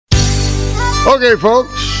Okay,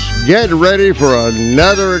 folks, get ready for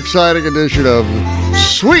another exciting edition of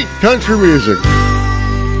Sweet Country Music.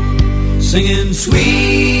 Singing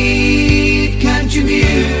sweet country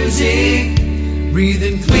music,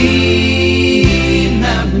 breathing clean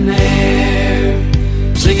mountain air.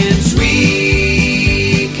 Singing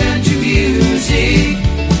sweet country music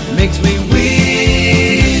makes me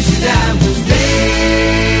wish that I was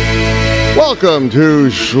there. Welcome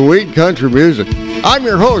to Sweet Country Music. I'm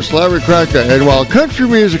your host, Larry Kratka, and while country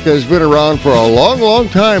music has been around for a long, long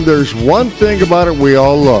time, there's one thing about it we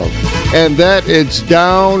all love, and that it's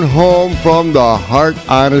down home from the heart,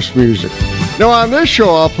 honest music. Now, on this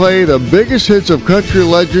show, I'll play the biggest hits of country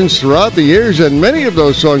legends throughout the years, and many of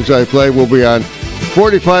those songs I play will be on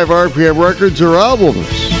 45 RPM records or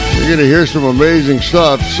albums. You're going to hear some amazing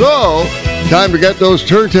stuff, so time to get those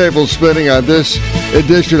turntables spinning on this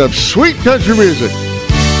edition of Sweet Country Music.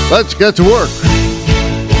 Let's get to work.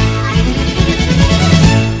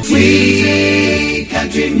 Sweet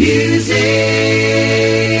country music.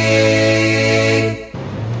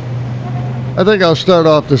 I think I'll start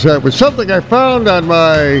off the set with something I found on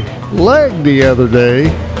my leg the other day.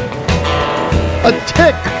 A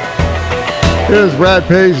tick. Here's Brad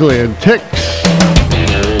Paisley and Ticks.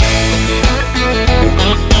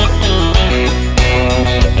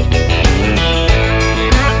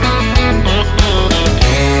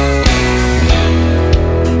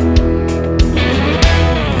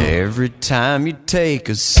 Every time you take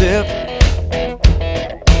a sip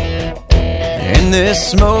in this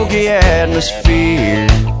smoky atmosphere,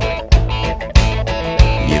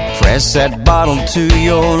 you press that bottle to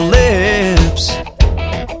your lips,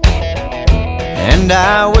 and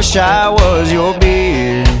I wish I was your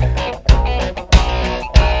beer.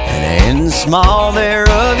 And in the small there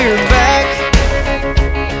of your back,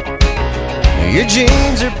 your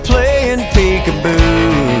jeans are playing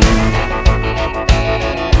peekaboo.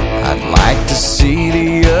 I'd like to see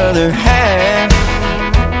the other half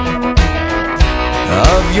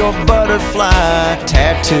of your butterfly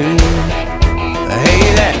tattoo.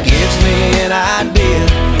 Hey, that gives me an idea.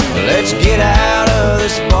 Let's get out of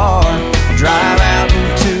this bar, drive out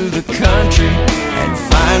into the country, and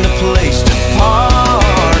find a place to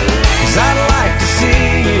park. 'Cause I'd like to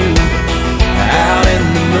see you out in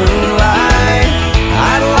the moonlight.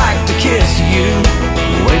 I'd like to kiss you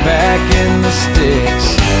way back in the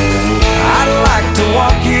sticks. I'd like to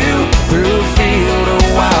walk you through a field of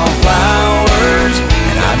wildflowers,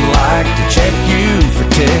 and I'd like to check you for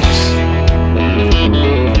ticks.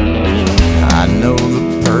 I know the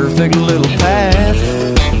perfect little path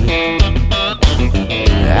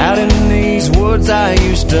out in these woods I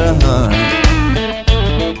used to hunt.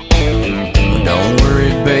 But don't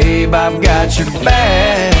worry, babe, I've got your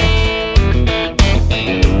back,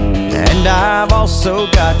 and I've also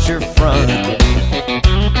got your front.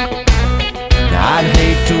 I'd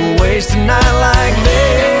hate to waste a night like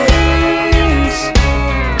this.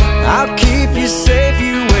 I'll keep you safe,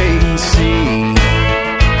 you wait and see.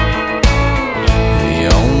 The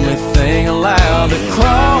only thing allowed to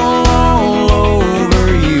crawl all over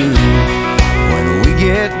you when we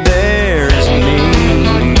get there is me.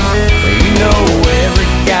 You know every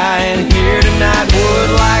guy in here tonight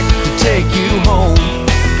would like to take you home,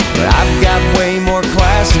 but I've got way more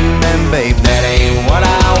class in them, babe, that ain't what I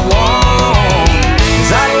want.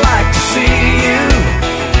 I'd like to see you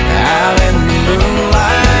out in the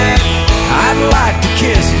moonlight. I'd like to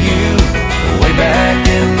kiss you way back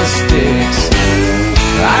in the sticks.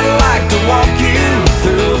 I'd like to walk you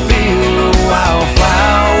through a field of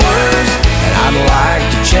wildflowers, and I'd like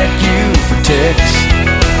to check you for ticks.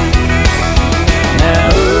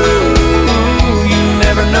 Now, ooh, you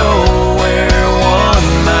never know where one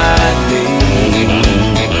might be.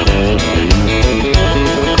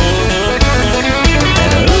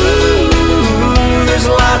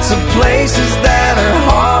 Lots of places that are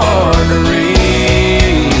hard to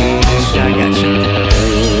reach. I got you.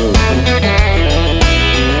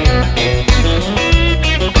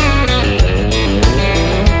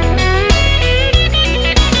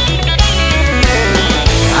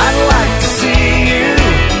 I'd like to see you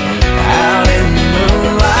out in the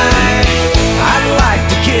moonlight. I'd like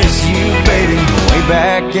to kiss you, baby, way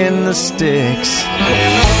back in the sticks.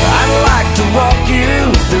 I'd like to walk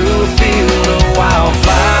you through a field of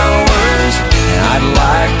wildflowers, and I'd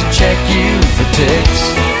like to check you for ticks.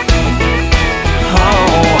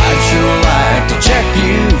 Oh, I'd sure like to check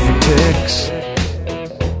you for ticks.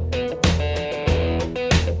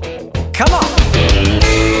 Come on!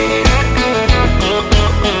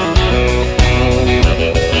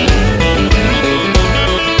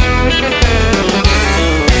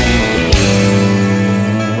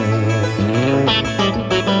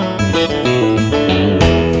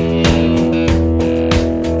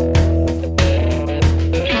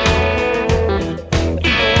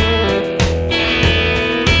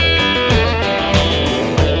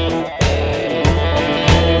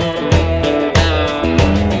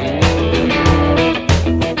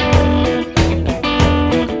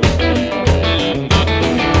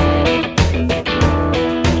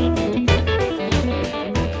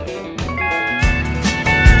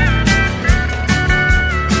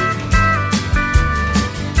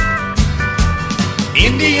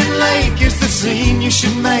 scene you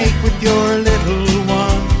should make with your little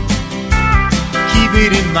one. Keep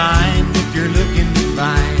it in mind if you're looking to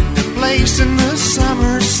find a place in the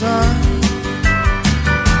summer sun.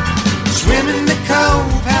 Swim in the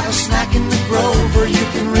cove, have a snack in the grove, or you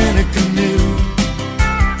can rent a canoe.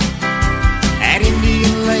 At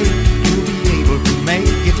Indian Lake, you'll be able to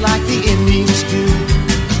make it like the Indians do.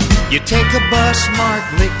 You take a bus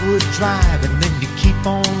marked Lakewood Drive, and then you keep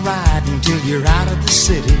on riding till you're out of the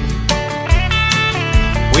city,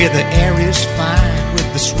 where the air is fine with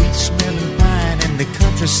the sweet smelling pine and the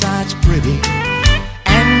countryside's pretty.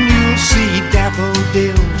 And you'll see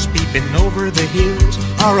daffodils peeping over the hills,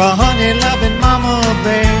 or a honey-loving mama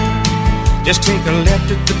bear. Just take a left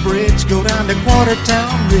at the bridge, go down to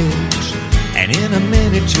Quartertown Ridge, and in a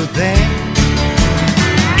minute you're there.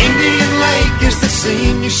 Indian Lake is the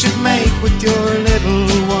scene you should make with your little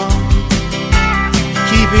one.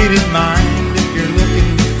 Keep it in mind if you're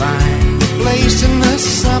looking to find a place in the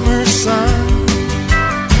summer sun.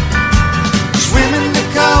 Swim in the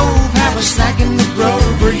cove, have a snack in the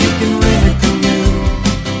grove, or you can rent a canoe.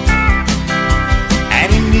 At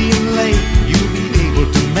Indian Lake, you'll be able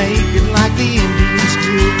to make it like the Indians do.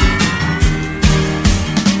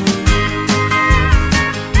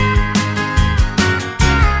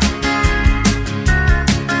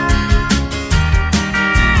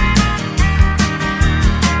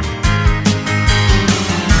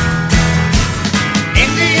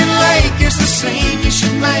 You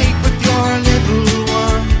should make with your little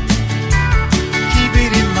one. Keep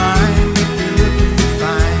it in mind if you're looking to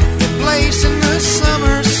find a place in the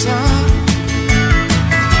summer sun.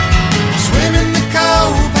 Swim in the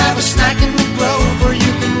cove, have a snack in the grove, or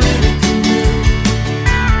you can rent a canoe.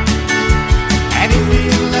 At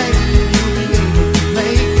Indian Lake, you'll be able to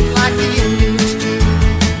make it like the Indians do.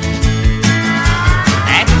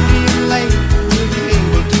 At Indian Lake, you'll be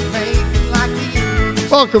able to make it like the Indians do.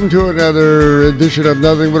 Welcome to another edition of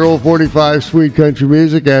Nothing But Old 45 Sweet Country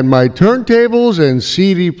Music, and my turntables and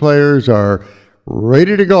CD players are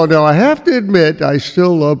ready to go. Now, I have to admit, I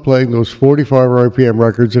still love playing those 45 RPM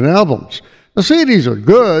records and albums. The CDs are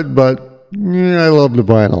good, but I love the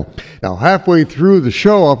vinyl. Now, halfway through the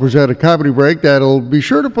show, I'll present a comedy break that'll be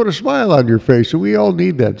sure to put a smile on your face, and we all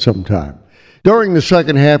need that sometime. During the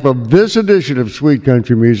second half of this edition of Sweet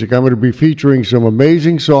Country Music, I'm going to be featuring some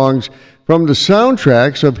amazing songs from the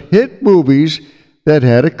soundtracks of hit movies that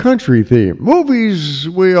had a country theme. Movies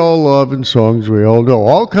we all love and songs we all know.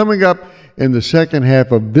 All coming up in the second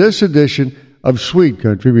half of this edition of Sweet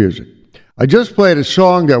Country Music. I just played a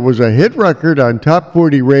song that was a hit record on Top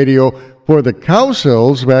 40 radio for the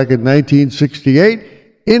Cowsills back in 1968,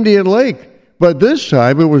 Indian Lake. But this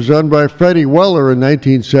time it was done by Freddie Weller in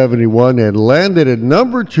 1971 and landed at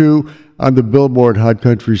number 2 on the Billboard Hot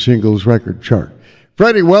Country Singles record chart.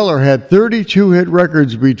 Freddie Weller had 32 hit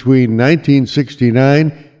records between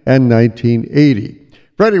 1969 and 1980.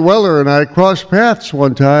 Freddie Weller and I crossed paths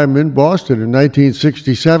one time in Boston in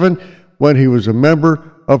 1967 when he was a member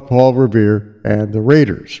of Paul Revere and the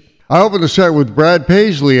Raiders. I opened the set with Brad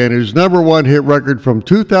Paisley and his number 1 hit record from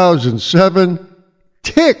 2007,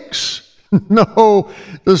 Ticks. No,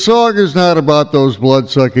 the song is not about those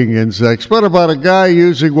blood-sucking insects, but about a guy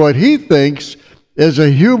using what he thinks is a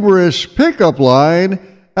humorous pickup line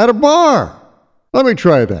at a bar. Let me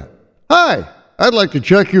try that. Hi, I'd like to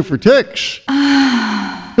check you for ticks.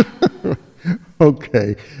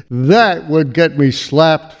 Okay, that would get me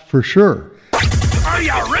slapped for sure. Are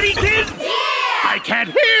you ready, kids? Yeah! I can't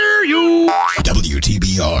hear you.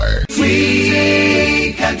 WTBR.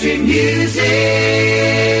 Sweet country music.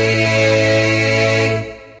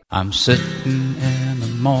 I'm sitting in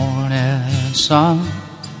the morning sun,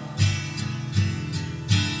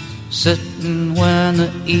 sitting when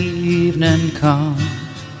the evening comes,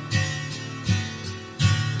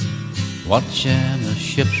 watching the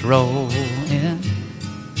ships roll in.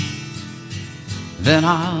 Then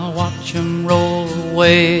I'll watch them roll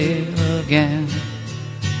away again.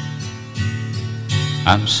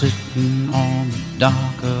 I'm sitting on the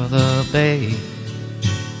dock of the bay,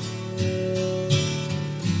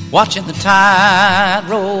 watching the tide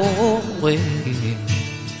roll away.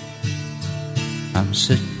 I'm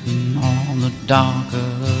sitting on the dock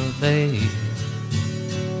of the bay,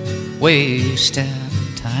 wasting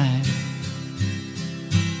time.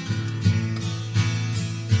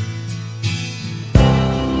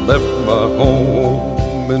 Left my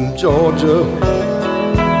home in Georgia,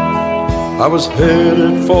 I was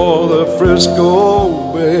headed for the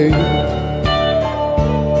Frisco Bay.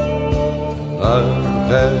 I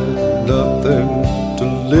had nothing to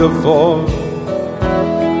live for,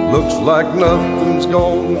 looks like nothing's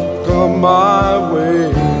gonna come my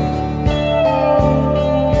way.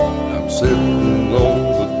 on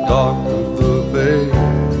the dock of the bay,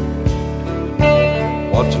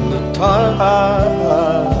 watching the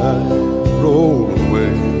tide roll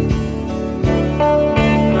away.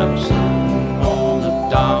 I'm sitting on the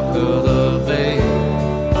dock of the bay,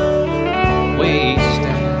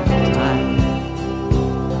 wasting time.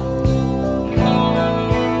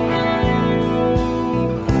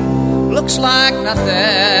 Looks like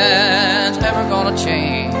nothing's ever gonna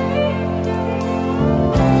change.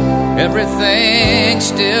 Everything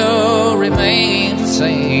still remains the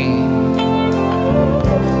same.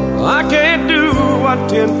 I can't do what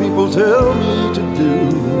 10 people tell me to do,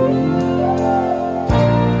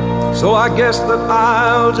 so I guess that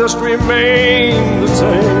I'll just remain the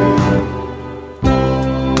same.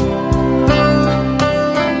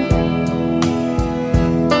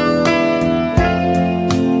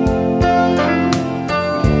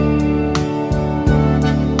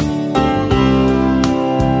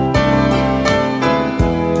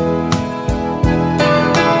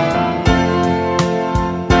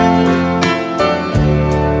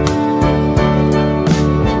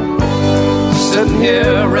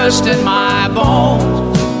 Here resting my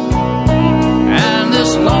bones, and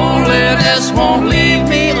this loneliness won't leave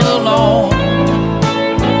me alone.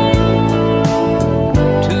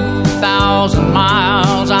 2,000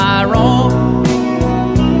 miles I roam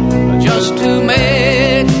just to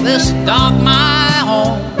make this dock my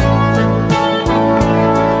home.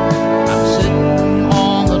 I'm sitting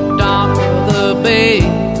on the dock of the bay,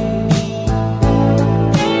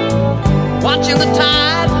 watching the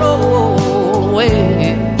tide roll away.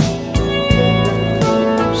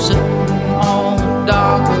 Sitting on the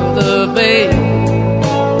dock of the bay,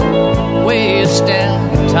 wasting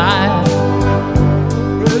time.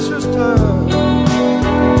 Precious time.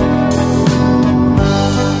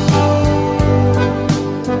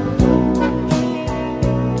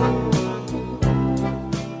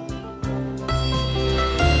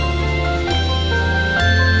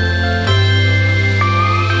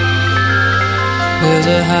 There's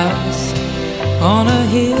a house on a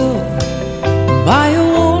hill by a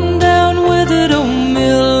worn-down, withered old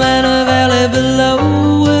mill, and a valley below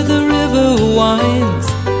where the river winds.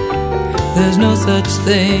 There's no such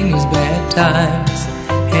thing as bad times,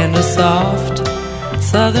 and a soft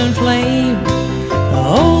southern flame.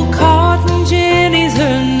 Old Cotton Jenny's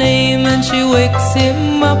her name, and she wakes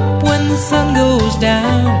him up when the sun goes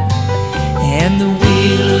down, and the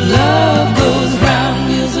wheel of love goes round,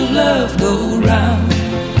 wheels of love go round.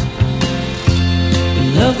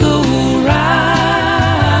 Love go round,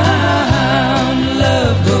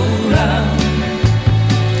 love go round.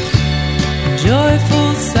 Joyful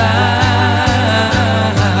sound.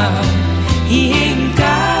 He ain't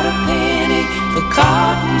got a penny for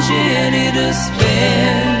Cotton Jenny to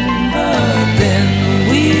spend, but then the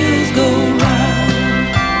wheels go round.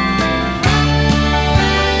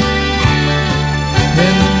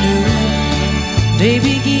 Then the new day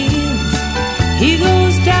begins. He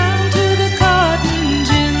goes down to the cotton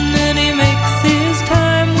gin, and he makes his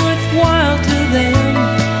time worthwhile to them.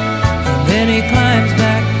 And then he climbs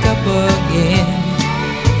back up again,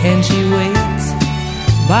 and she waits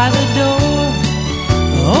by the door.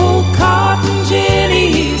 Oh, Cotton Jenny,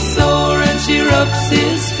 he's sore, and she rubs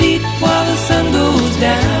his feet while the sun goes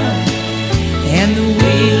down. And the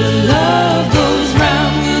wheel of love goes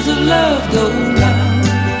round, wheels of love go round.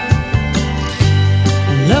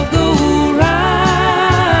 Love go round,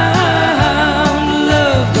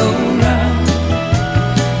 love go round.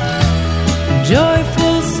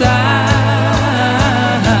 Joyful sound.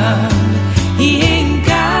 He ain't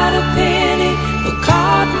got a penny for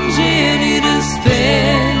Cotton Jenny to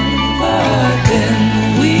spend, but then the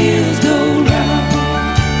wheels go round.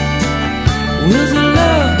 Wheels of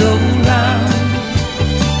love go round.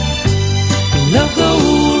 Love go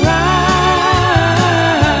round,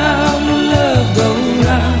 love go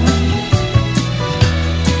round.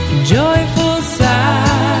 Joyful sound.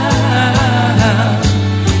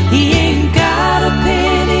 He ain't got a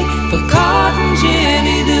penny for Cotton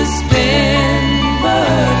Jenny to spend,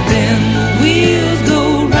 but then the wheels go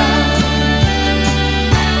round.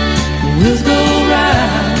 Wheels go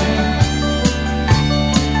round.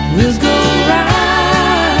 Wheels go round.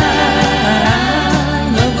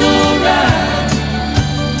 Love go round.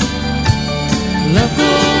 Love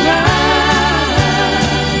go round.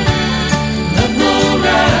 Love go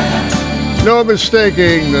round. No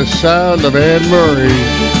mistaking the sound of Anne Murray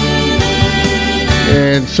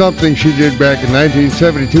and something she did back in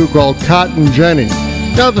 1972 called Cotton Jenny.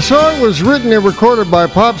 Now, the song was written and recorded by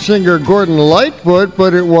pop singer Gordon Lightfoot,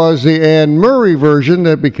 but it was the Anne Murray version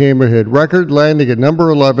that became a hit record, landing at number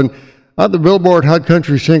 11 on the Billboard Hot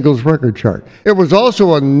Country Singles Record Chart. It was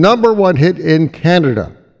also a #1 hit in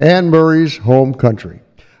Canada, Anne Murray's home country.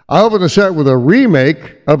 I opened the set with a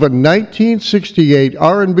remake of a 1968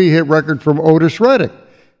 R&B hit record from Otis Redding,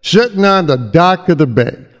 Sitting on the Dock of the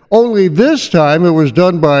Bay. Only this time it was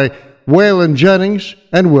done by Waylon Jennings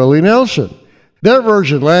and Willie Nelson. Their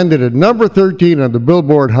version landed at number 13 on the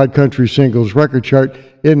Billboard Hot Country Singles Record Chart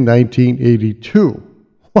in 1982.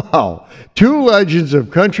 Wow, two legends of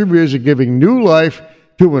country music giving new life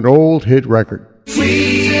to an old hit record.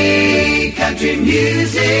 Sweet country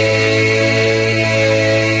music.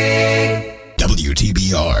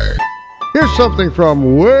 WTBR. Here's something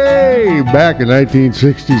from way back in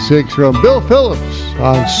 1966 from Bill Phillips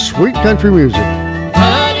on Sweet Country Music.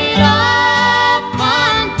 Put it off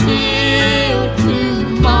until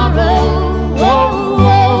tomorrow. Whoa,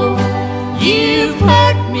 whoa. You've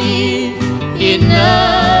hurt me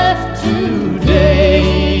enough today.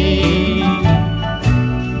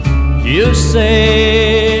 You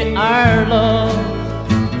say our love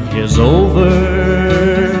is over,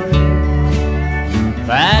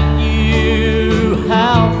 that you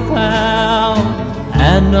have found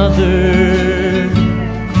another.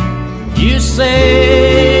 You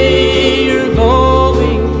say you're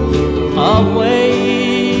going away,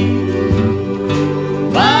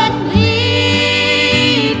 But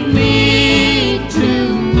leave me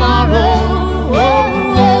tomorrow. Whoa,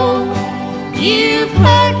 whoa. You've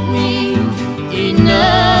hurt me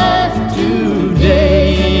enough today.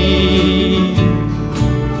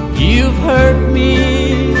 you've hurt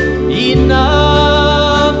me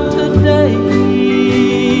enough today.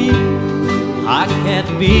 I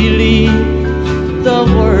can't believe the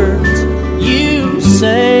words you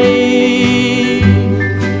say.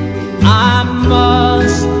 I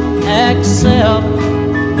must accept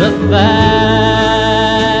the fact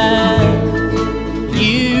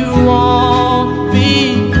you won't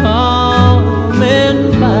be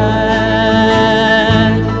coming back.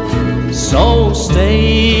 So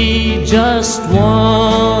stay just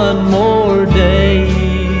one more day.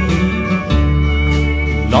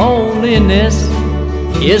 Loneliness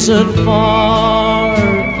isn't far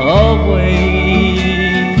away.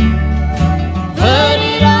 Put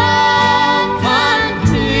it off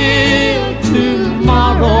until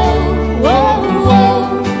tomorrow. Whoa, whoa.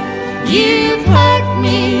 You've hurt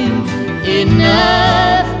me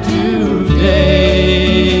enough today.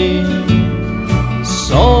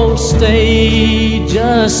 So stay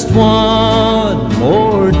just one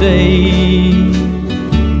more day.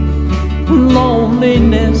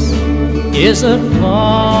 Loneliness isn't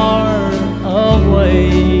far away.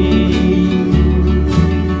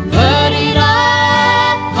 Put it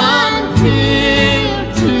off until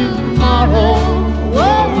tomorrow.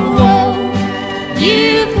 Whoa, whoa.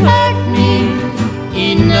 You've hurt me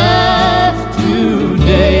enough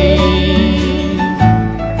today.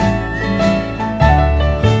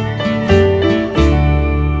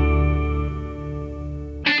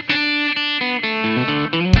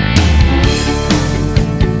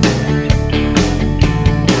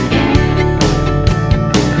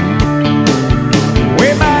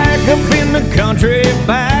 Way back up in the country,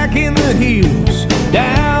 back in the hills,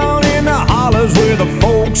 down in the hollers where the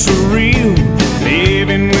folks are real,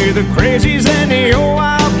 living with the crazies and the old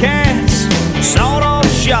wildcats, sawed-off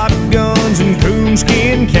shotguns and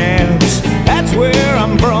coonskin caps. That's where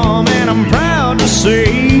I'm from, and I'm proud to say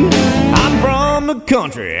I'm from the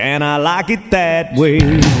country, and I like it that way.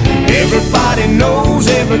 Everybody knows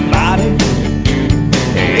everybody,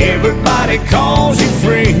 everybody calls you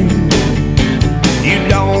friend. You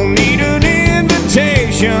don't need an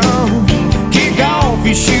invitation. Kick off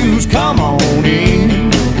your shoes, come on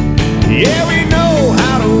in. Yeah, we know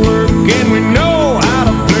how to work and we know how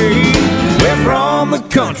to play. We're from the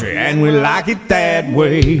country and we like it that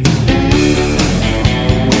way.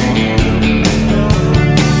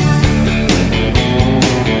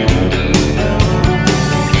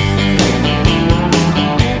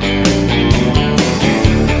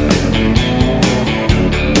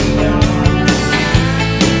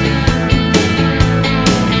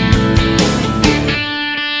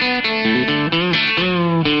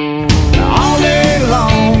 All day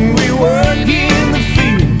long we work in the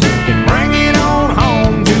fields and bring it on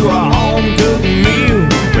home to a home-cooked meal.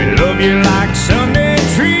 We love you like Sunday,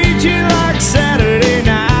 treat you like Saturday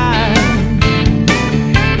night.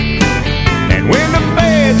 And when the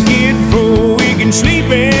beds get full, we can sleep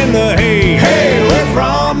in the hay. Hey, we're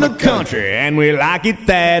from the country and we like it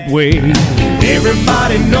that way.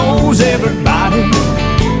 Everybody knows everybody,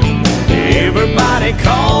 everybody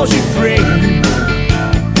calls you friend.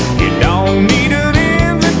 You don't need an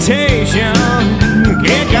invitation.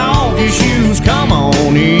 Kick off your come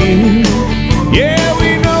on in. Yeah,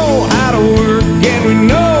 we know how to work and we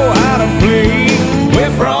know how to play.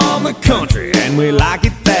 We're from the country and we like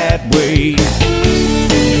it that way.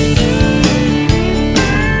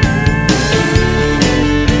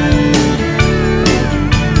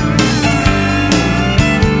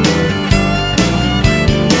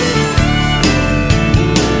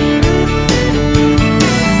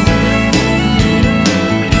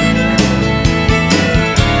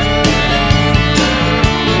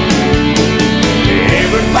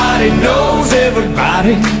 Knows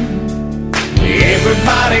everybody.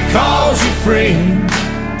 Everybody calls you friend.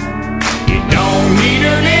 You don't need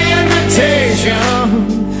an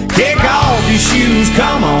invitation. Kick off your shoes,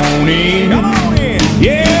 come on in. Come on in.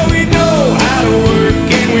 Yeah, we know how to work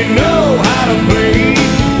and we know how to play.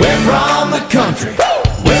 We're from the country.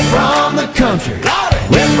 We're from the country.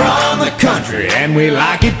 We're from the country and we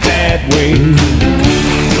like it that way.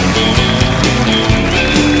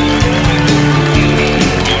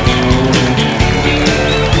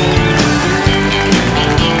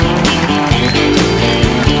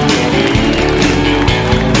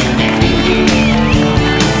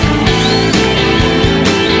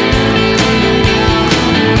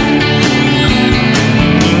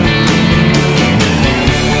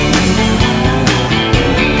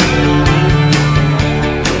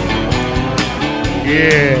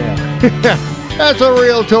 That's a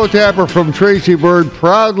real toe tapper from Tracy Byrd,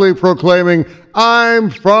 proudly proclaiming, I'm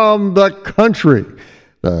from the country.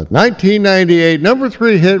 The 1998 number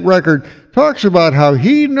 3 hit record talks about how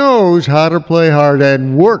he knows how to play hard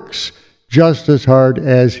and works just as hard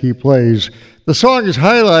as he plays. The song is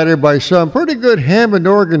highlighted by some pretty good Hammond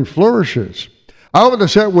organ flourishes. Out with the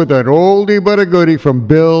set with an oldie but a goodie from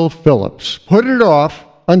Bill Phillips. Put It Off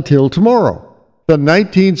Until Tomorrow. The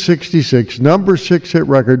 1966 number 6 hit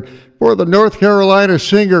record for the North Carolina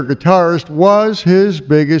singer-guitarist was his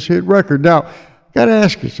biggest hit record. Now, got to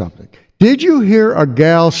ask you something. Did you hear a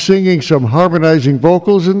gal singing some harmonizing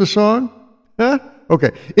vocals in the song? Huh? Okay.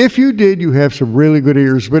 If you did, you have some really good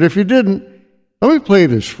ears. But if you didn't, let me play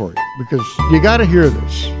this for you because you got to hear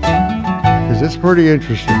this because it's pretty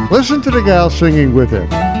interesting. Listen to the gal singing with him.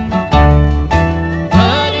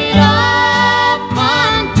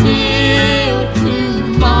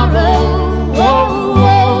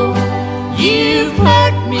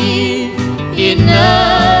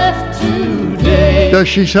 Does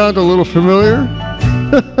she sound a little familiar?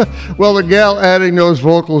 Well, the gal adding those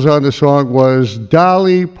vocals on the song was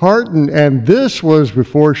Dolly Parton, and this was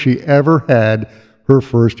before she ever had her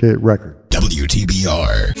first hit record.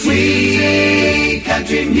 WTBR. Sweet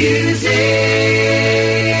country music.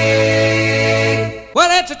 Well,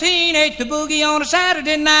 it's a teenage boogie on a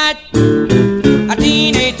Saturday night. A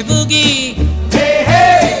teenage boogie. Hey,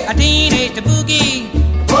 hey. A teenage boogie.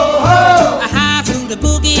 Ho, ho. A high school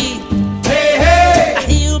boogie. Hey, hey. A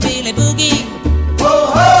hillbilly boogie. Ho,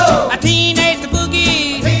 ho. A teenage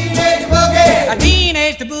boogie. Teenage boogie. A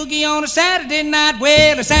teenage boogie on a Saturday night.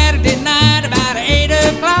 Well, a Saturday night about 8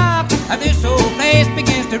 o'clock. This old place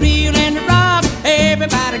begins to reel and to rock.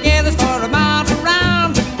 Everybody gathers for a mile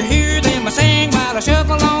around to hear them sing while I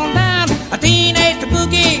shuffle on down. A teenage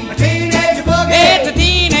boogie. A teenage boogie. It's a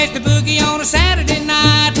teenage boogie on a Saturday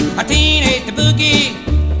night. A teenage boogie.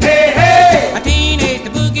 Hey, hey. A teenage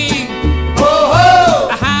boogie. Ho, ho.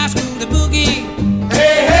 A high school boogie.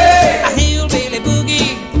 Hey, hey. A hillbilly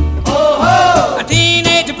boogie. Ho, ho. A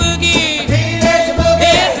teenage boogie. Teenage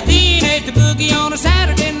boogie. It's a teenage boogie on a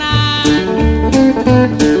Saturday night.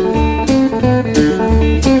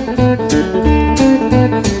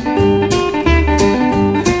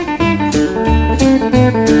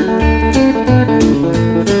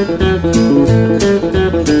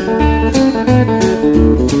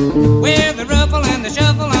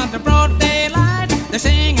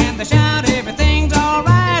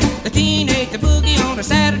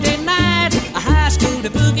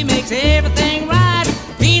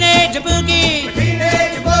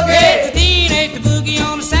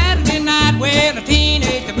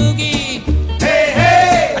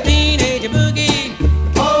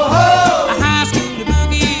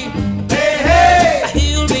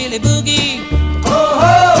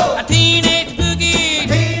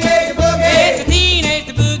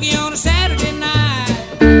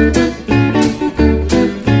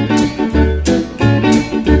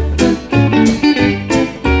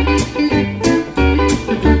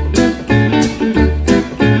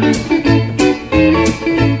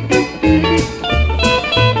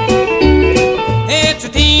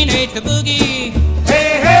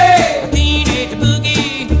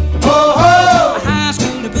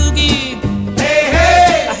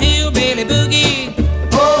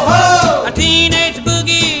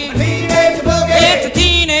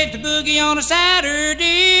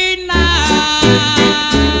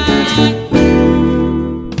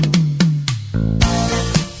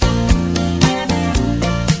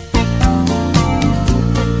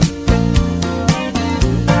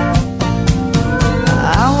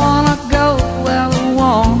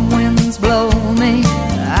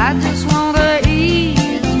 I just want to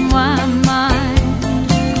ease my mind.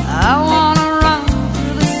 I want to run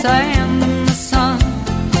through the sand and the sun,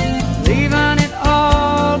 leaving it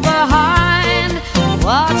all behind.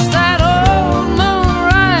 Watch that old moon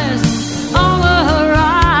rising on the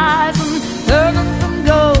horizon, turning from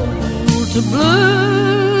gold to blue.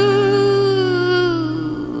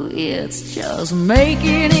 It's just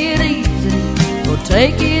making it easy, or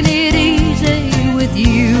taking it easy with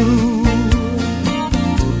you.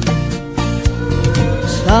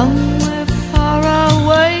 Somewhere far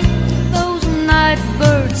away, those night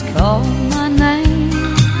birds call my name.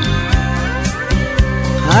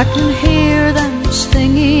 I can hear them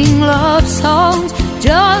singing love songs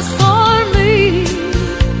just for me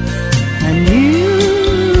and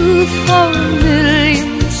you. For a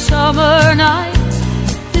million summer nights,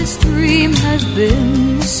 this dream has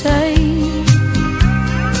been the same.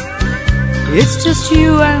 It's just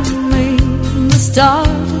you and me, and the stars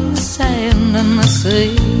and the sand and the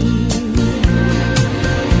sea.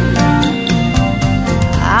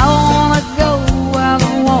 I wanna go where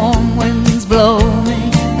the warm winds blow me.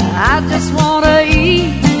 I just wanna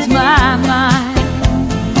ease my mind.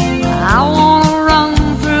 I wanna run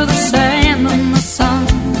through the sand and the sun,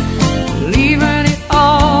 leaving it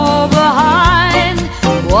all behind.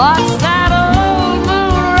 Watch that old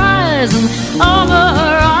moon rising on the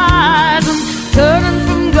horizon, turning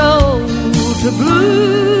from gold to blue.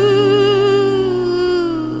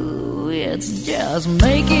 It's just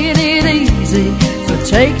making it easy, for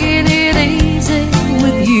taking it easy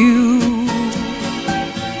with you.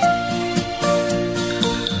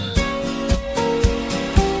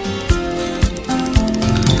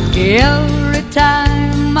 Every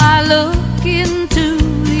time I look into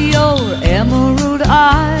your emerald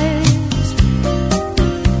eyes,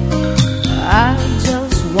 I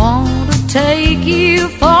just want to take you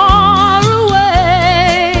far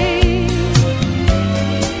away,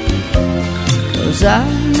 'cause I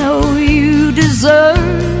know you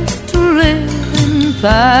deserve to live in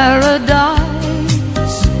paradise.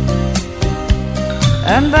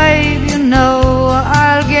 And babe, you know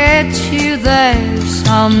I'll get you there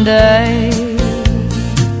someday.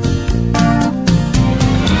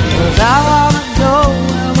 'Cause I wanna go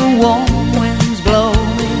where the warm winds blow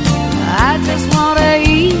me. I just wanna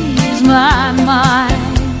ease my mind.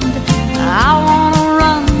 I wanna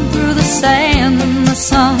run through the sand and the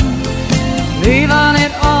sun, leaving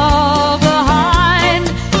it all behind.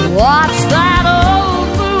 Watch that old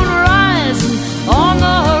moon rising on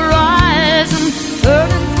the horizon,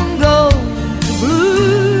 turning from gold to blue.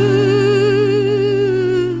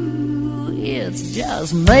 It's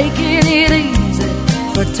just making it easy,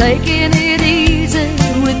 for taking it easy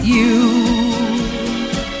with you.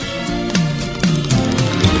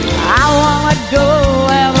 I wanna go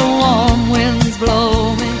where the warm winds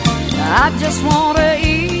blow me. I just wanna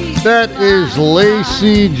ease. That is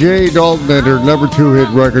Lacey J. Dalton and her number 2 hit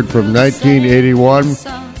record from 1981,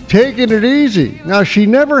 Taking It Easy. Now, she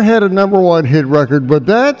never had a number 1 hit record, but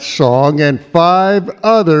that song and 5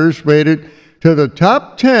 others made it to the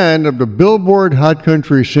top 10 of the Billboard Hot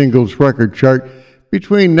Country Singles record chart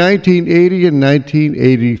between 1980 and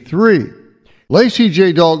 1983. Lacey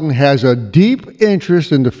J. Dalton has a deep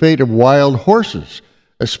interest in the fate of wild horses,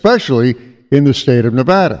 especially in the state of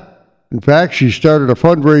Nevada. In fact, she started a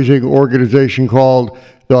fundraising organization called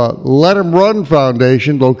the Let 'Em Run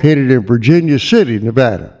Foundation, located in Virginia City,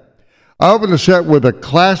 Nevada. I open the set with a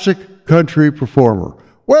classic country performer,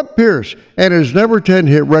 Webb Pierce, and his number 10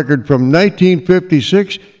 hit record from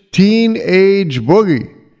 1956, Teenage Boogie.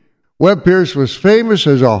 Webb Pierce was famous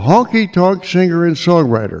as a honky-tonk singer and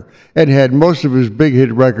songwriter and had most of his big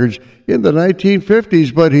hit records in the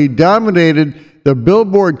 1950s, but he dominated the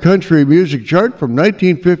Billboard Country Music Chart from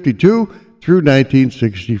 1952 through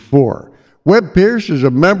 1964. Webb Pierce is a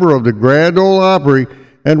member of the Grand Ole Opry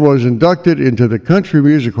and was inducted into the Country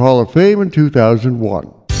Music Hall of Fame in 2001.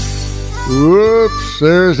 Whoops,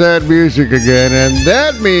 there's that music again, and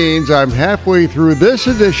that means I'm halfway through this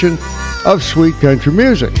edition of Sweet Country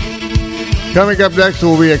Music. Coming up next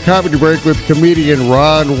will be a comedy break with comedian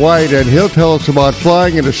Ron White, and he'll tell us about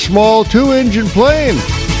flying in a small 2-engine plane.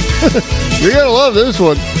 You're going to love this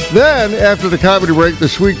one. Then, after the comedy break, the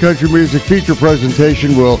Sweet Country Music feature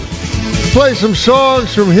presentation will play some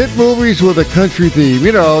songs from hit movies with a country theme.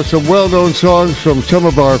 You know, some well-known songs from some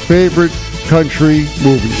of our favorite country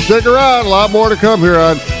movies. Stick around. A lot more to come here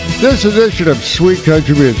on this edition of Sweet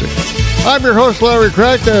Country Music. I'm your host, Larry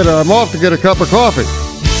Kratka, and I'm off to get a cup of coffee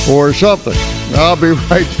or something. I'll be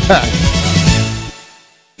right back.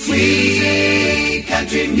 Sweet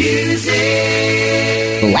country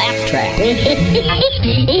music. Laugh track.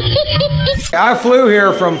 I flew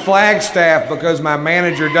here from Flagstaff because my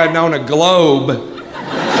manager doesn't own a globe.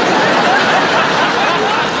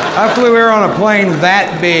 I flew here on a plane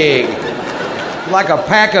that big, like a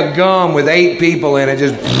pack of gum with 8 people in it,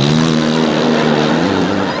 just...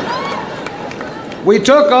 We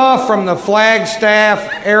took off from the Flagstaff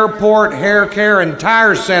Airport Hair Care and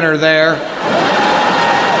Tire Center there.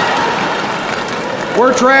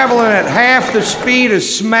 We're traveling at half the speed of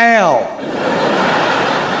smell.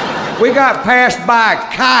 We got passed by a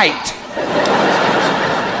kite.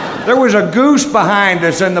 There was a goose behind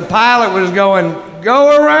us and the pilot was going,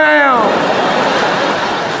 "Go around."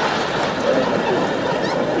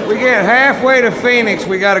 We get halfway to Phoenix,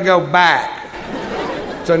 we got to go back.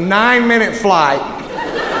 It's a 9-minute flight.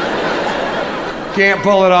 Can't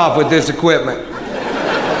pull it off with this equipment.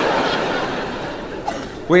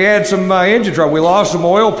 We had some engine trouble. We lost some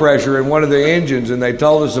oil pressure in one of the engines, and they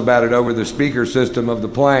told us about it over the speaker system of the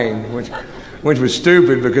plane, which was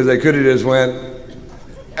stupid because they could have just went,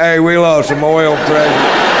 "Hey, we lost some oil pressure."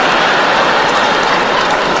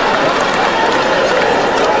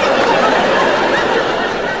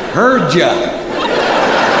 Heard ya.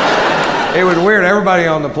 It was weird. Everybody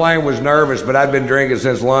on the plane was nervous, but I'd been drinking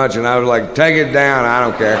since lunch, and I was like, "Take it down, I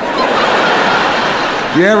don't care."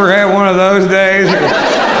 You ever had one of those days?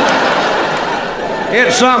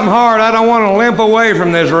 Hit something hard, I don't want to limp away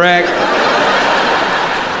from this wreck.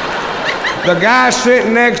 The guy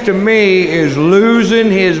sitting next to me is losing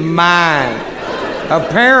his mind.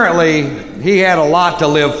 Apparently, he had a lot to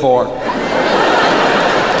live for.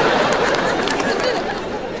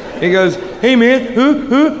 He goes, "Hey man,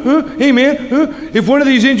 hey man, if one of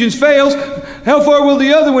these engines fails, how far will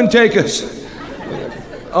the other one take us?"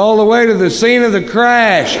 "All the way to the scene of the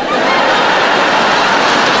crash."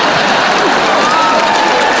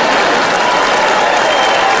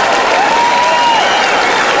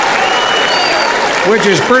 Which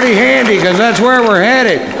is pretty handy because that's where we're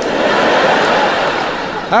headed.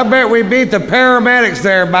 I bet we beat the paramedics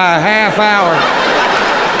there by a half hour.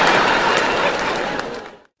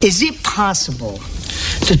 Is it possible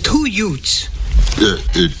the 2 Utes?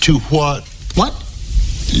 Two what? What?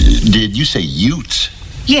 Did you say Utes?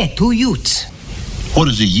 Yeah, 2 Utes. What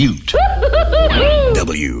is a Ute?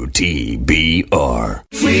 WTBR.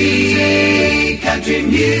 Sweet country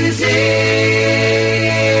music.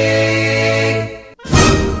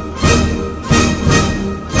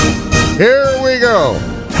 Here we go.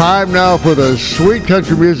 Time now for the Sweet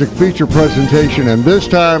Country Music feature presentation, and this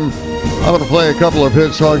time I'm going to play a couple of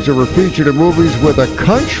hit songs that were featured in movies with a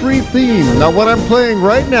country theme. Now, what I'm playing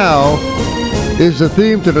right now is the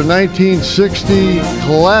theme to the 1960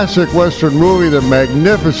 classic Western movie, The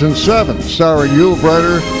Magnificent Seven, starring Yul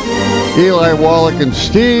Brynner, Eli Wallach, and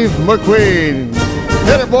Steve McQueen.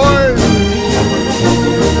 Hit it, boys!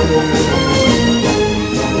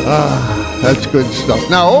 That's good stuff.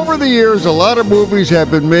 Now, over the years, a lot of movies have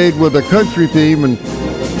been made with a country theme, and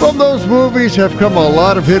from those movies have come a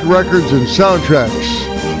lot of hit records and soundtracks.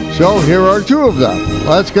 So here are 2 of them.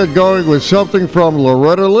 Let's get going with something from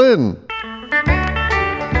Loretta Lynn.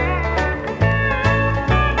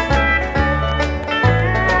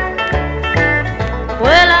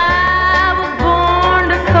 Well, I was born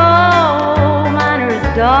to coal miner's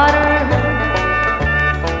daughter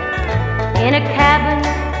in a cabin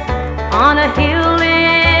on a hill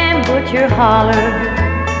in Butcher Holler.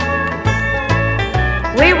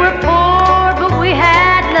 We were poor, but we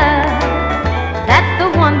had love. That's the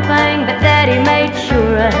one thing that Daddy made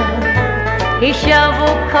sure of. He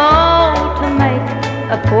shoveled coal to make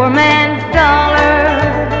a poor man's dollar.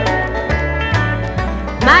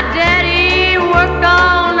 My daddy worked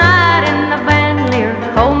all night in the Bandelier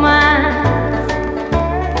coal mines,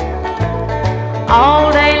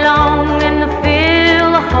 all day long in the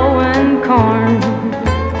field hoeing corn.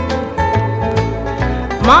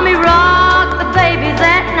 Mommy rocked the babies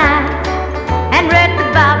at night and read the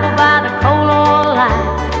Bible by the coal oil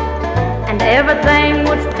light, and everything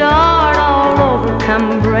would start all over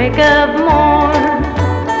come break of morn.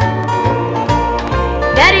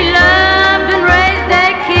 Daddy loved and raised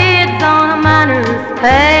their kids on a miner's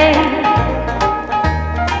pay.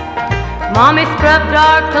 Mommy scrubbed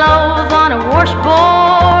our clothes on a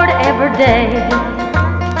washboard every day.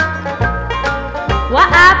 Why,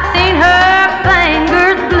 I've seen her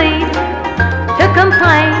fingers bleed. To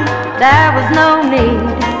complain, there was no need.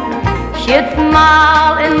 She'd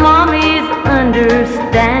smile in Mommy's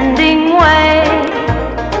understanding way.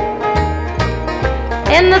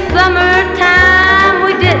 In the summertime,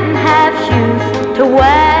 we didn't have shoes to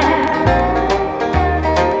wear,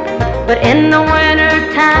 but in the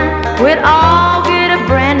wintertime, we'd all get a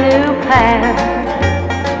brand new path.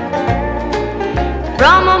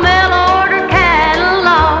 From a mail order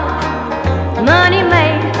catalog, money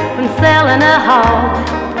made from selling a hog.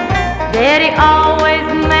 Daddy always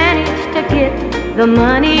managed to get the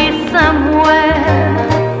money somewhere.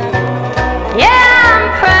 Yeah, I'm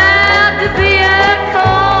proud to be a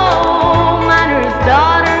coal miner's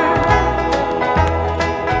daughter.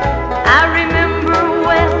 I remember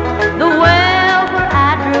well the well where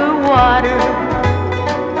I drew water.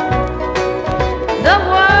 The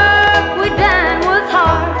work we done was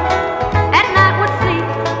hard. At night we'd sleep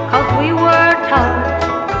 'cause we were taught.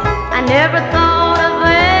 I never thought of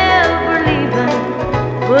ever leaving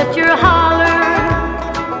Butcher Holler.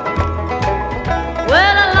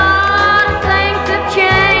 Well, a lot of things have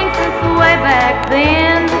changed since way back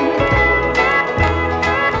then,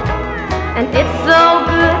 and it's so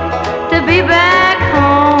good to be back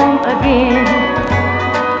home again.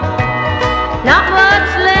 Not much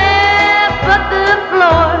left but the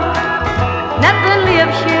floor, nothing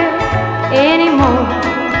lives here anymore,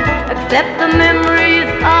 except the memories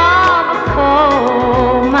of a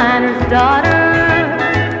coal miner's daughter.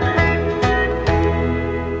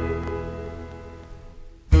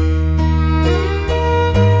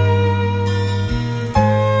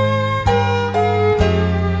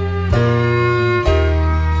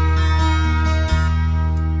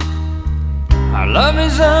 Love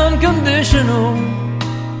is unconditional.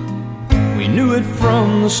 We knew it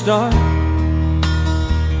from the start.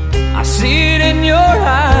 I see it in your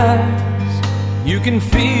eyes. You can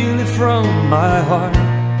feel it from my heart.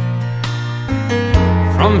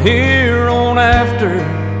 From here on after,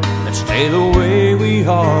 let's stay the way we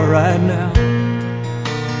are right now,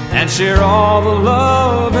 and share all the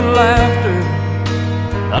love and laughter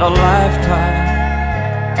that a lifetime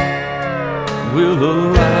will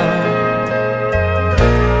allow.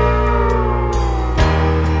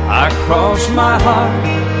 I cross my heart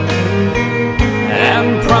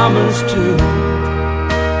and promise to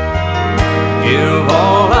give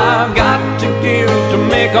all I've got to give to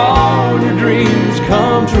make all your dreams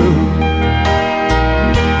come true.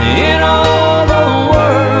 In all the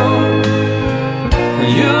world,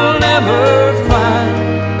 you'll never find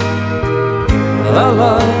a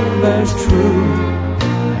love as true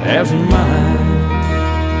as mine.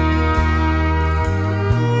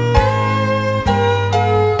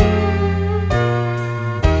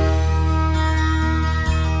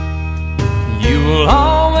 Will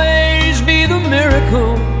always be the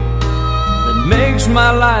miracle that makes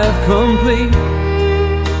my life complete.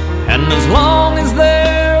 And as long as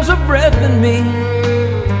there's a breath in me,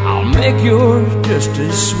 I'll make yours just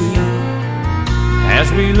as sweet.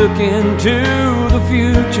 As we look into the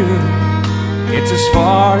future, it's as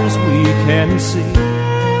far as we can see.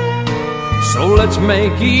 So let's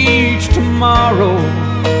make each tomorrow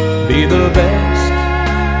be the best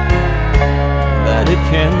that it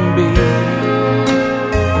can be.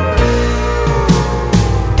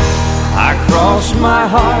 I cross my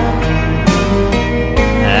heart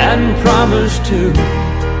and promise to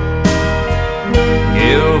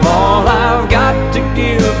give all I've got to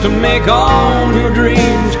give to make all your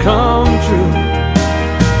dreams come true.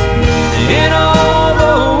 In all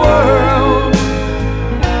the world,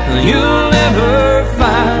 you'll never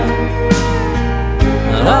find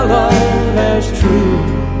a love as true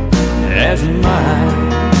as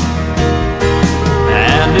mine.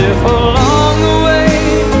 And if along the way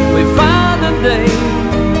we find a day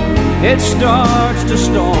it starts to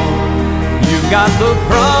storm, you've got the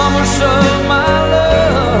promise of my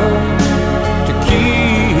love to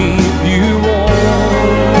keep you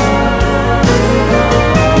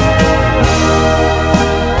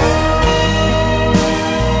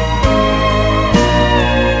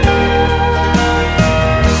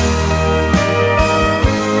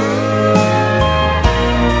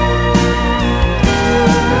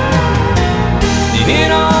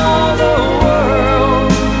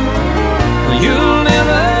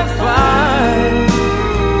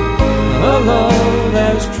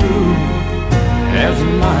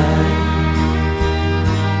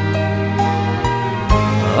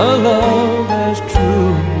a love as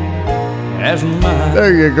true as mine.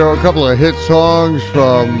 There you go, a couple of hit songs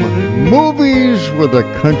from movies with a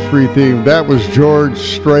country theme. That was George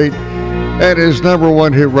Strait and his number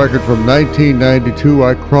one hit record from 1992,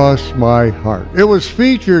 I Cross My Heart. It was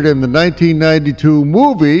featured in the 1992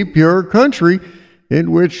 movie Pure Country,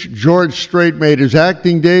 in which George Strait made his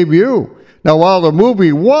acting debut. Now, while the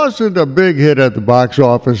movie wasn't a big hit at the box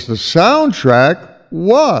office, the soundtrack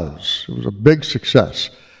was. It was a big success.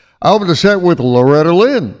 I'll be set with Loretta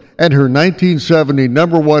Lynn and her 1970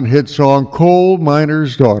 number one hit song, Coal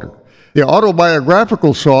Miner's Daughter. The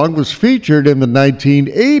autobiographical song was featured in the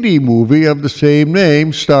 1980 movie of the same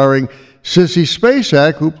name, starring Sissy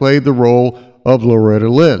Spacek, who played the role of Loretta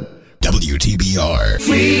Lynn. WTBR.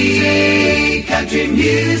 Sweet country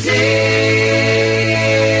music.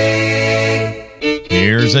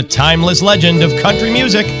 Here's a timeless legend of country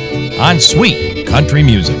music on Sweet Country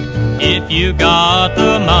Music. If you got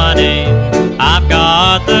the money, I've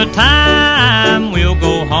got the time. We'll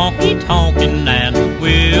go honky-tonkin' and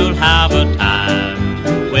we'll have a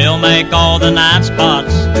time. We'll make all the night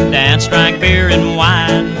spots, dance, drink beer and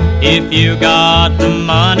wine. If you got the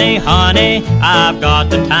money, honey, I've got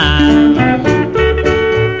the time.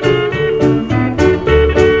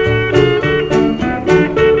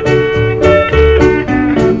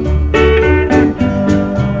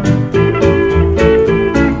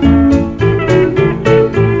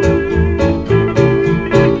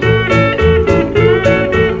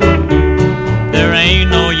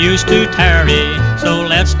 To tarry, so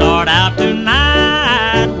let's start out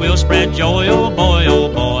tonight. We'll spread joy, oh boy,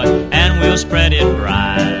 and we'll spread it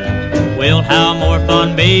right. We'll have more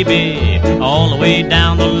fun, baby, all the way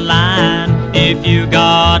down the line. If you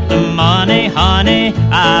got the money, honey,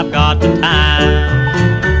 I've got the time.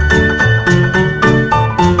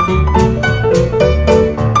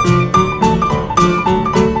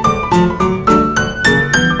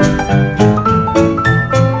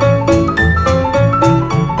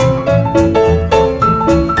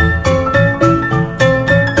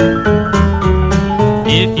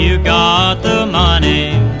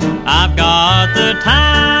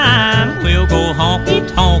 Time. We'll go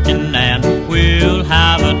honky-tonkin' and we'll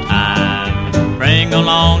have a time. Bring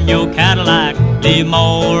along your Cadillac, leave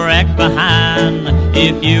more wreck behind.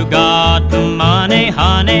 If you got the money,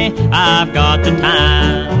 honey, I've got the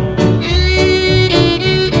time.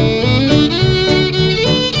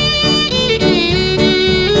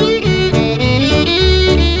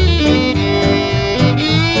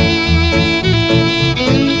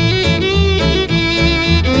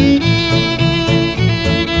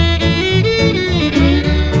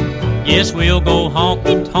 Yes, we'll go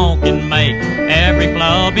honky-tonkin', make every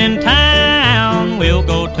club in town. We'll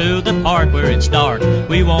go to the park where it's dark,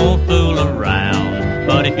 we won't fool around.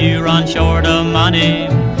 But if you run short of money,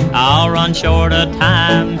 I'll run short of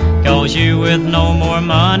time. 'Cause you with no more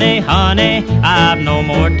money, honey, I've no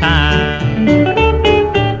more time.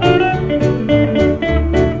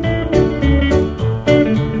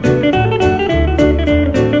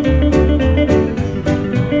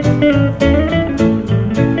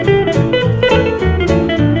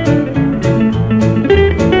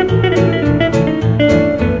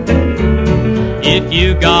 If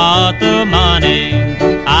you got the money,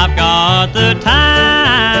 I've got the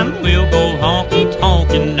time. We'll go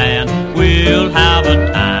honky-tonkin' and we'll have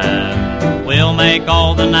a time. We'll make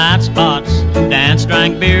all the night spots, dance,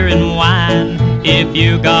 drink beer and wine. If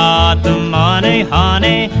you got the money,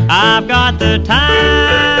 honey, I've got the time.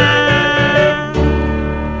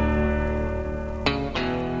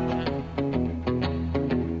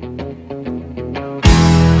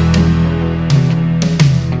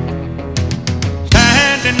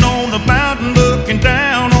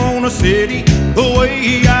 Down on a city, the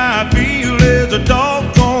way I feel is a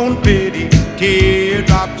doggone pity.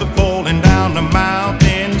 Teardrops are falling down the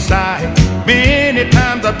mountainside. Many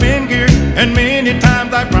times I've been here and many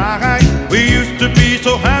times I've cried. We used to be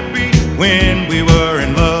so happy when we were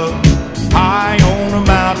in love, high on a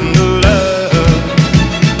mountain of love.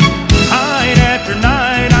 Night after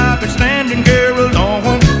night I've been standing here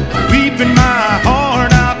alone, weeping my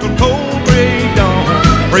heart out to cold gray dawn,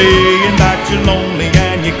 praying that you're lonely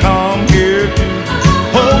and you come here too,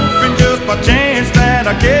 hoping just by chance that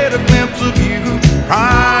I get a glimpse of you.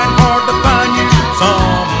 Trying hard to find you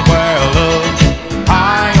somewhere, love,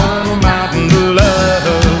 high on a mountain of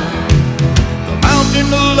love. The mountain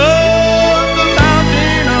of love, the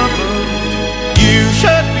mountain of love. You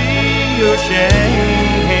should be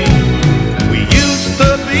ashamed. We used to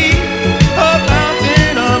be a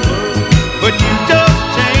mountain of love, but you just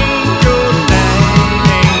changed your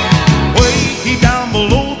name. Way down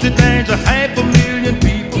below there's a 500,000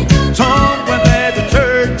 people. Somewhere there's a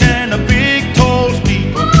church and a big tall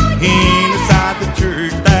steeple. Inside the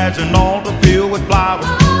church there's an altar filled with flowers.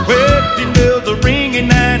 Wedding bells are ringing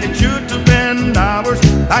and it should have been ours.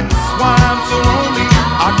 That's why I'm so lonely.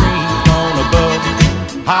 Our dreams gone above,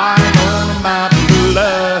 high on a mountain of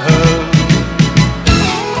love.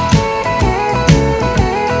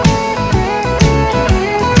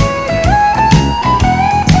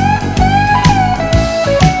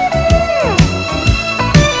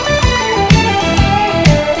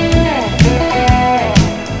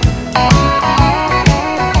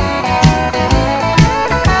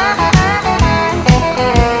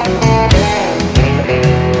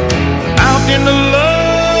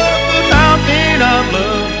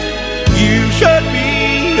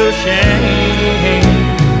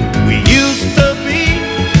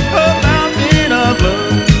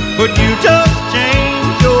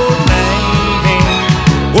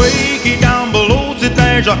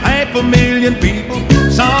 there's a 500,000 people.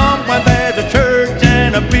 Somewhere there's a church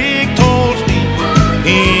and a big tall steeple.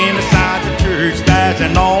 Inside the church there's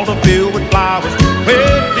an altar filled with flowers.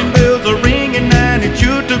 Wedding bells are ringing and it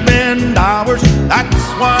should have been ours. That's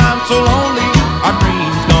why I'm so lonely. Our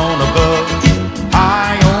dreams gone above,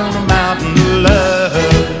 high on a mountain of love.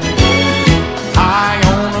 High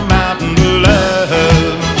on a mountain of love.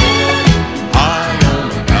 High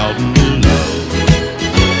on a mountain of love.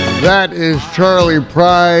 That is Charlie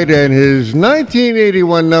Pride and his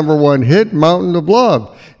 1981 number one hit, Mountain of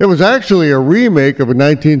Love. It was actually a remake of a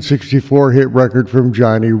 1964 hit record from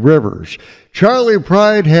Johnny Rivers. Charlie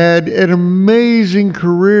Pride had an amazing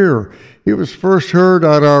career. He was first heard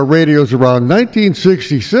on our radios around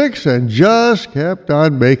 1966 and just kept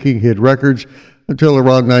on making hit records until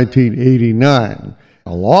around 1989.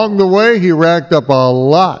 Along the way, he racked up a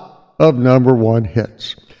lot of number one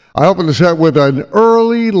hits. I opened the set with an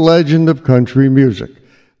early legend of country music,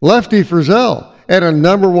 Lefty Frizzell, and a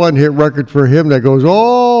number one hit record for him that goes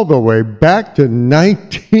all the way back to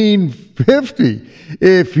 1950.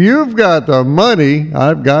 If you've got the money,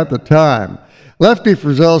 I've got the time. Lefty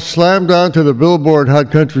Frizzell slammed onto the Billboard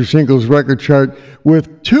Hot Country Singles record chart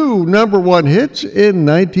with 2 number one hits in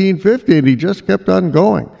 1950, and he just kept on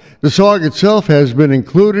going. The song itself has been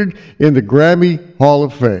included in the Grammy Hall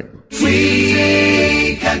of Fame.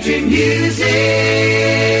 Sweet country music.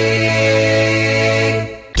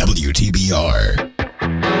 WTBR.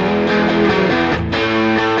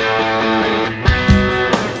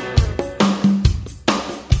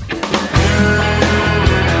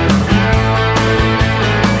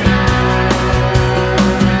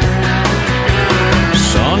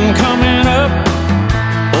 Sun coming up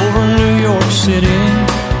over New York City.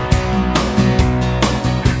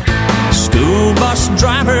 School bus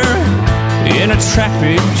driver in a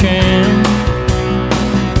traffic jam,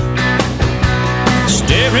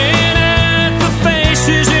 staring at the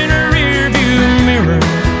faces in a rearview mirror,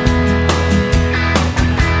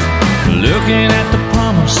 looking at the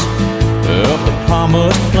promise of the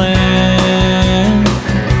promised land.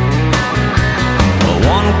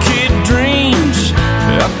 One kid dreams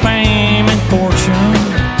of fame and fortune.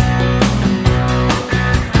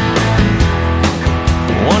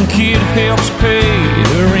 One kid helps pay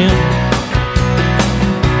the rent.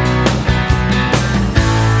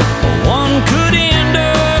 One could end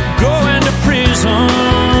up going to prison.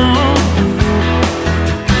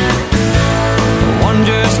 One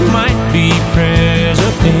just might be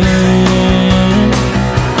president.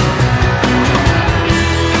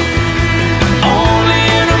 Only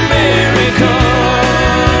in America,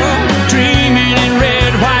 dreaming in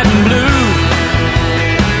red, white, and blue.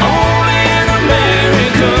 Only in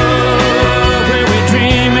America, where we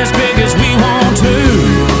dream as big as we want to.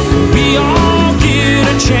 We all get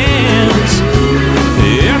a chance.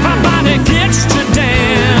 Everybody gets to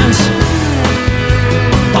dance.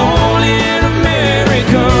 Only in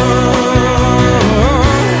America.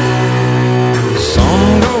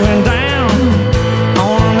 Sun going down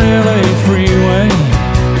on an LA freeway.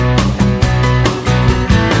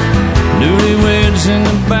 Newlyweds in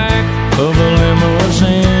the back of a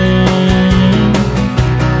limousine.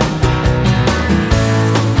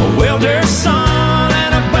 A welder's son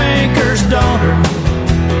and a banker's daughter.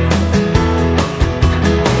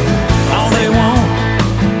 All they want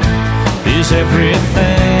is everything.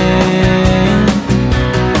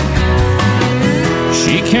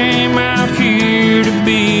 She came out here to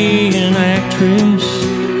be an actress.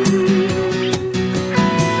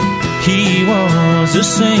 He was a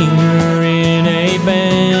singer in a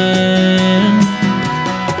band.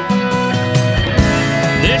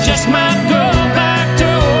 They just might go back to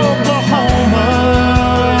Oklahoma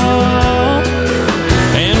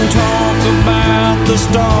and talk about the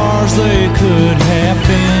stars they could have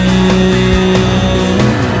been.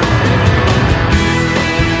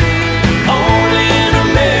 Only in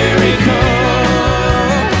America,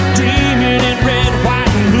 dreaming in red,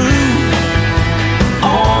 white, and blue.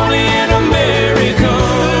 Only in America.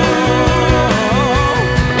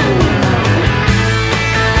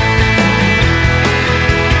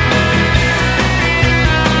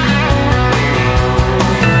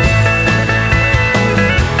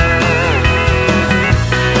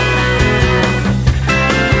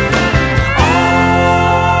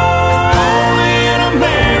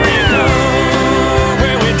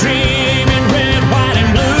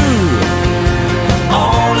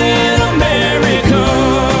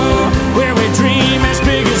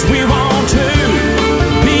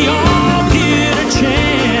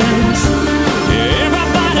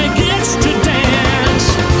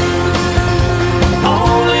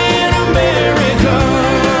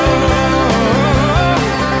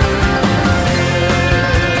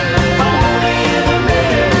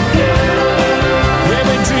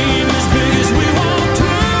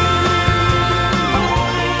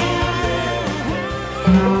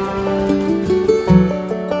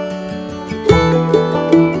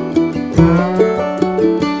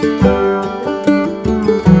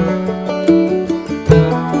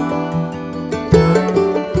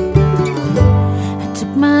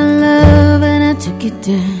 take it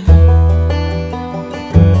down.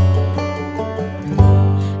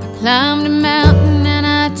 I climbed a mountain and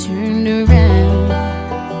I turned around,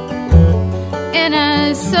 and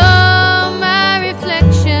I saw my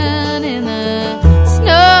reflection in the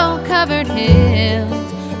snow-covered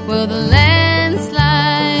hills. Well, the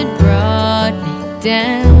landslide brought me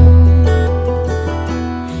down.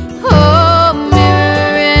 Oh,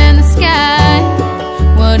 mirror in the sky,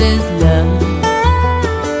 what is love?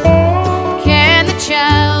 Can the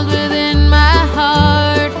child within my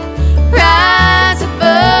heart rise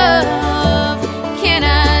above? Can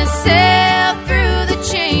I sail through the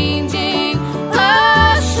changing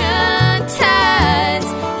ocean tides?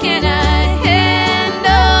 Can I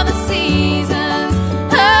handle the seasons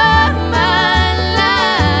of my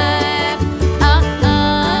life?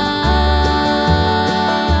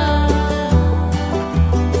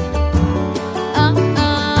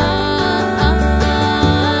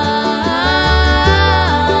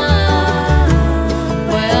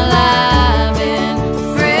 Well, I've been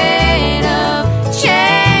afraid of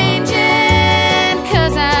changing,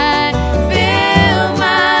 'cause I built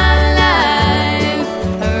my life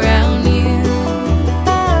around you.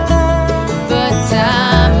 But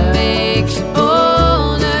time makes you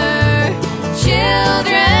older,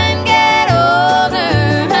 children get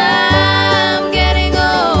older, I'm getting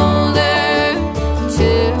older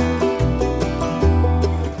too.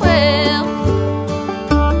 Well,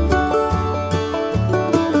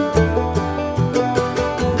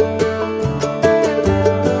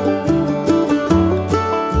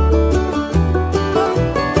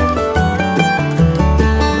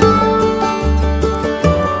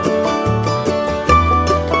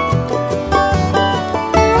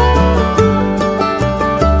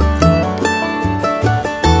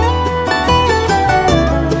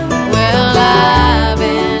 well, I've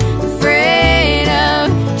been afraid of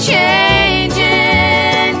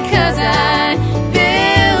changing, 'cause I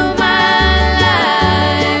built my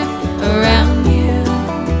life around you.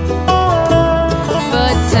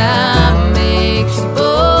 But time makes you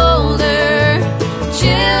older,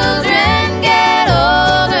 children get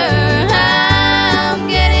older, I'm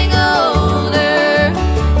getting older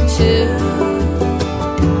too.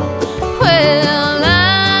 Well,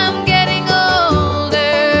 I'm getting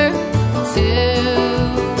older too.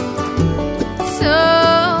 So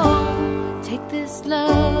take this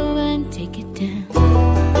love and take it down.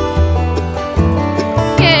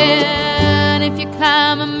 Yeah, and if you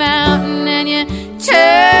climb a mountain and you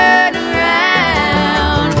turn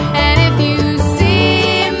around, and if you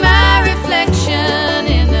see my reflection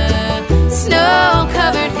in the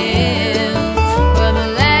snow-covered hills, well, the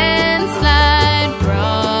landslide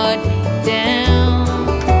brought me down.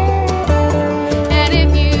 And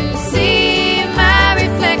if you see my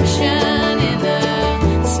reflection in the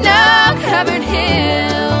snow-covered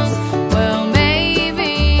hills, well,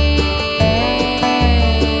 maybe,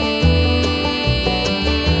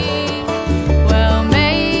 well,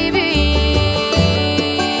 maybe,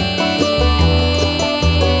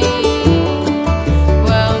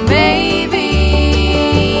 well, maybe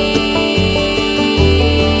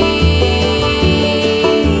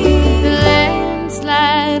the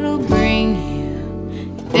landslide will bring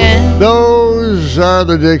you down. Those are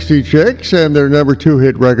the Dixie Chicks and their number 2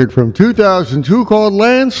 hit record from 2002 called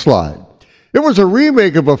Landslide. It was a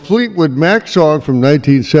remake of a Fleetwood Mac song from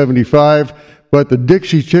 1975, but the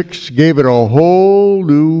Dixie Chicks gave it a whole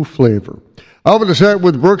new flavor. Alvin Descent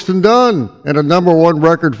with Brooks and Dunn, and a number 1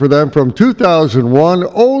 record for them from 2001,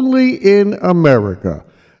 Only in America.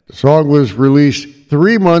 The song was released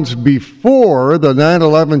 3 months before the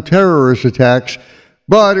 9/11 terrorist attacks,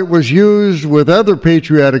 but it was used with other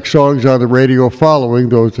patriotic songs on the radio following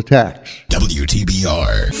those attacks.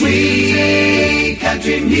 WTBR. Free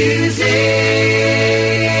country music.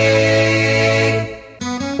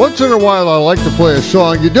 Once in a while, I like to play a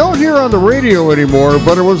song you don't hear on the radio anymore,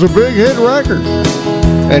 but it was a big hit record.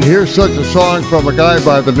 And here's such a song from a guy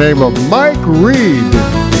by the name of Mike Reed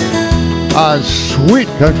on Sweet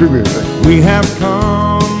Country Music. We have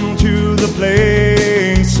come to the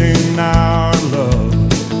place in our love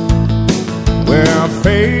where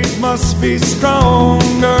faith must be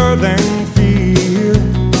stronger than fear.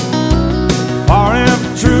 For if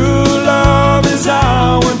true love is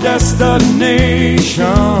our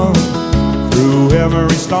destination, through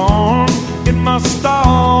every storm it must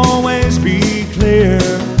always be clear.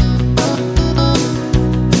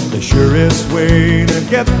 The surest way to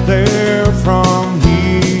get there from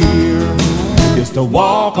here is to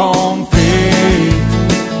walk on faith,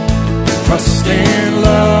 trust in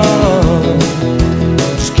love.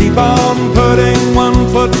 Just keep on putting one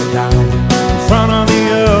foot down in front of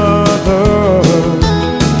the other.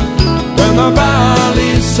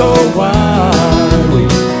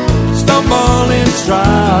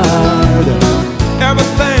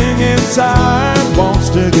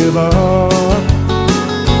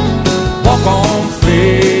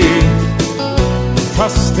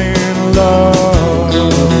 love.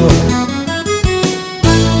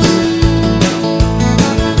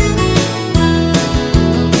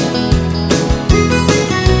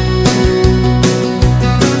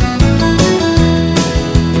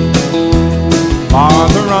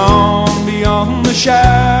 Farther on beyond the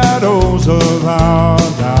shadows of our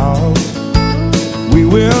doubt, we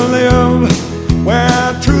will live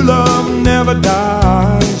where true love never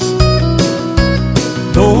dies.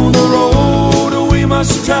 Though the road we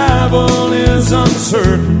must travel is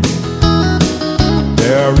uncertain,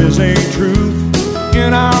 there is a truth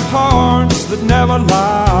in our hearts that never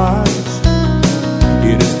lies.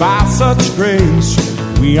 It is by such grace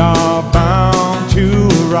we are bound to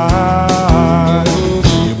rise.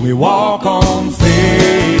 If we walk on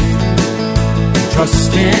faith,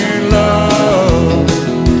 trust in love,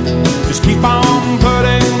 just keep on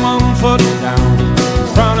putting one foot down in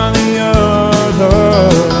front of the other.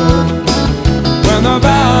 When the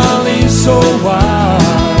valley's so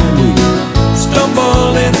wide, we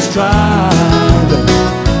stumble and stride.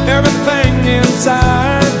 Everything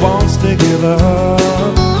inside wants to give up.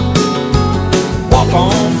 Walk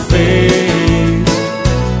on faith,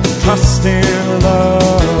 trust in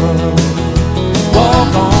love.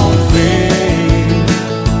 Walk on faith,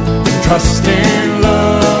 trust in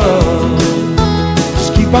love.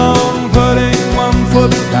 Just keep on putting one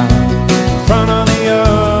foot down in front of the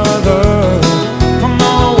other. Come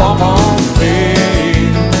on, walk on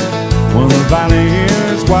faith. When the valley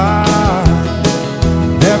is wide,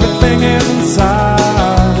 everything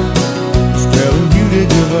inside is telling you to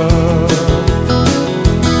give up.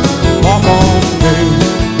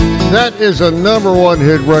 That is a number one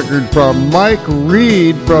hit record from Mike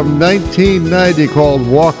Reed from 1990 called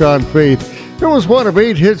Walk on Faith. It was one of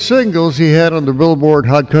 8 hit singles he had on the Billboard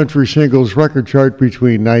Hot Country Singles record chart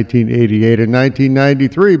between 1988 and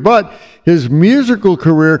 1993, but his musical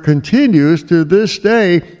career continues to this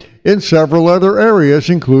day in several other areas,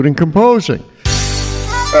 including composing.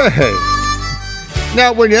 Hey.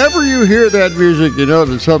 Now, whenever you hear that music, you know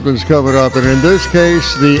that something's coming up, and in this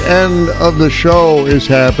case, the end of the show is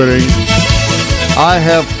happening. I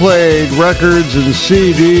have played records and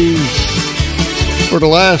CDs for the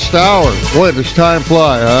last hour. Boy, does time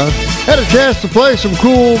fly, huh? Had a chance to play some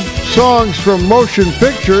cool songs from motion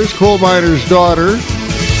pictures, Coal Miner's Daughter,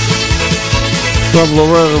 from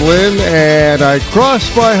Loretta Lynn, and I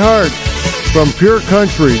Crossed My Heart from Pure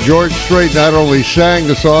Country. George Strait not only sang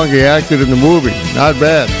the song, he acted in the movie. Not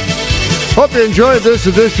bad. Hope you enjoyed this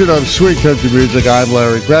edition of Sweet Country Music. I'm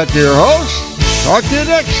Larry Kratka, your host. Talk to you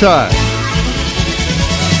next time.